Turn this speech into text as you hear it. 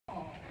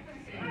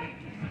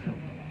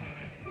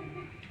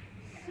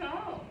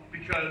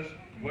Because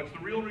what's the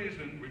real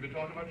reason? We've been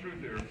talking about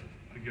truth here.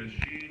 Because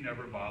she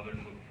never bothered to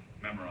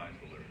memorize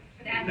the lyrics.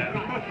 That's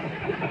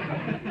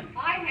right.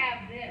 I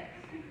have this,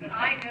 but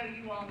I know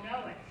you all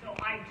know it. So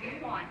I do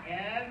want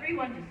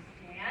everyone to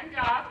stand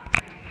up.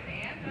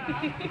 Stand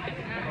up.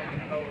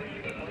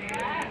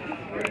 Yes.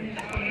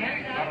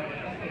 Stand up.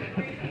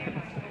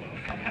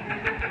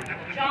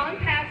 John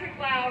Patrick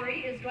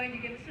Lowrie is going to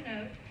give us a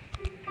note.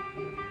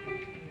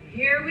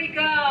 Here we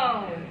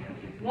go.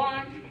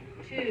 1,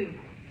 2.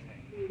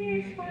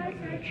 This was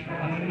a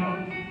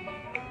triumph.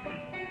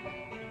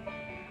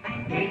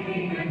 I'm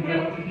making a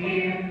note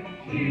here,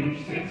 huge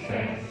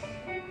success.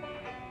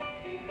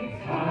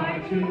 It's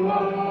hard to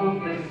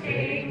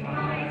overstate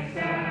my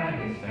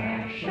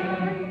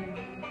satisfaction.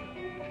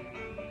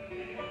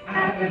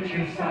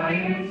 Amateur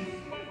science,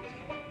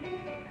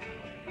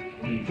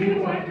 we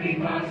do what we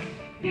must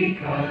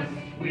because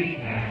we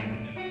can.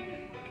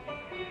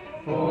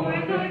 For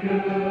the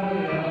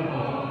good of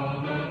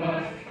all of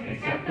us,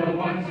 except the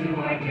ones who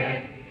are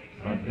dead.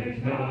 But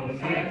there's no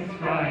sense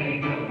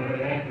crying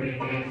over every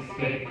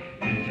mistake.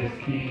 You just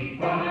keep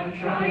on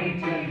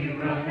trying till you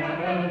run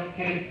out of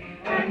cake.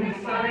 And the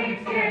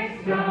science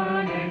gets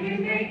done and you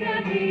make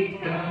a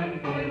neat gun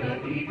for the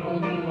people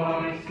who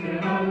are still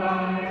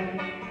alive.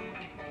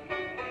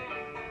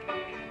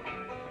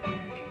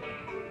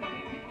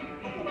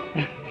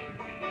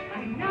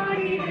 I'm not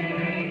even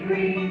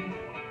angry.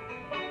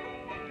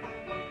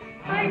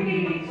 I'm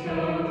being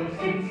so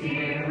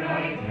sincere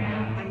right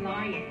now. I'm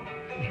lying.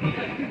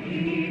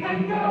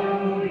 Even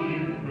though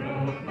you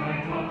broke my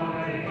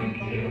heart and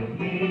killed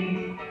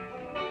me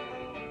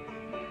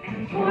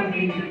and tore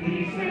me to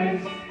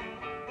pieces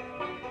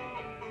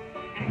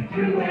and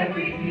threw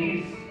every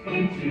piece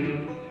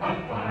into a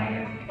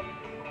fire.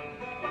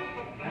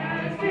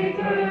 As they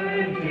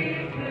burned,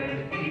 it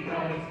hurt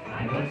because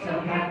I was so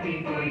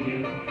happy for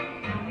you.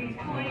 Now these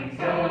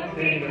points of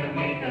data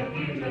make a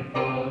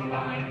beautiful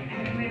line,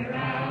 and we're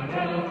out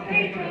of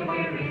paper,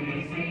 we're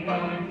releasing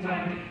on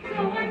time. So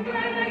I'm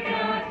glad I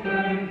got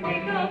burned.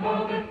 Think of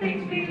all the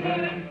things we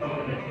learned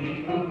for the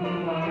people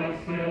who are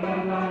still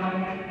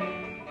alive.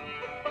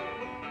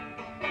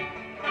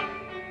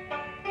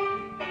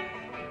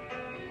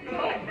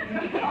 Good.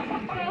 Go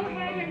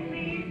ahead and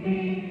leave me.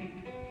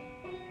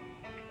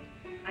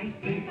 I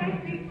think I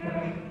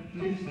prefer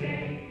to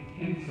stay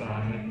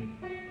inside.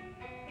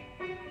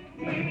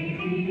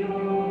 Maybe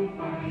you'll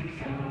find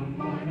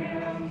someone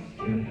else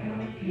to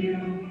help you.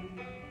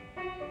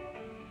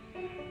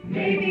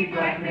 Maybe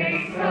Black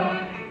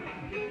Mesa.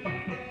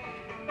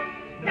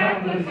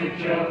 That was a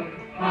joke,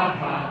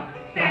 haha,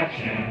 that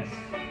chance.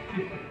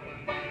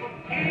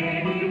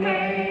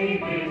 Anyway,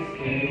 this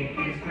cake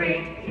is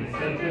great, it's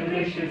so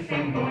delicious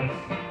and moist.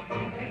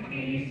 Look at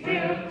me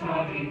still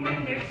talking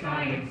when there's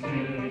science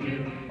to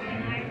do.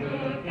 And I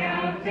look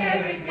out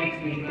there, it makes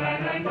me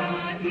glad I'm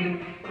not you.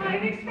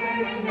 I've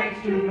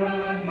experiments to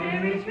run,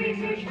 there is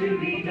research to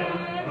be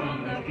done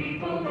on the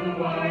people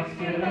who are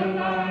still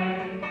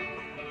alive.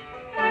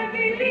 And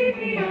believe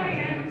me, I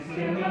am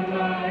still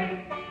alive.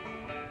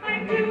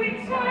 I'm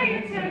doing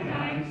science and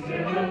I'm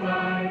still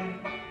alive.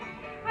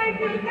 I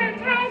feel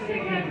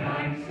fantastic and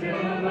I'm still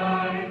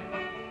alive.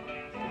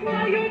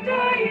 While you're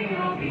dying,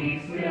 I'll be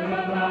still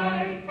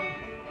alive.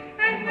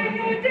 And when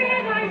you're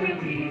dead, I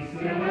will be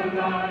still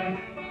alive.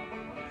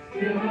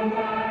 Still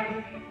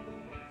alive.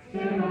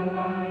 Still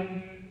alive.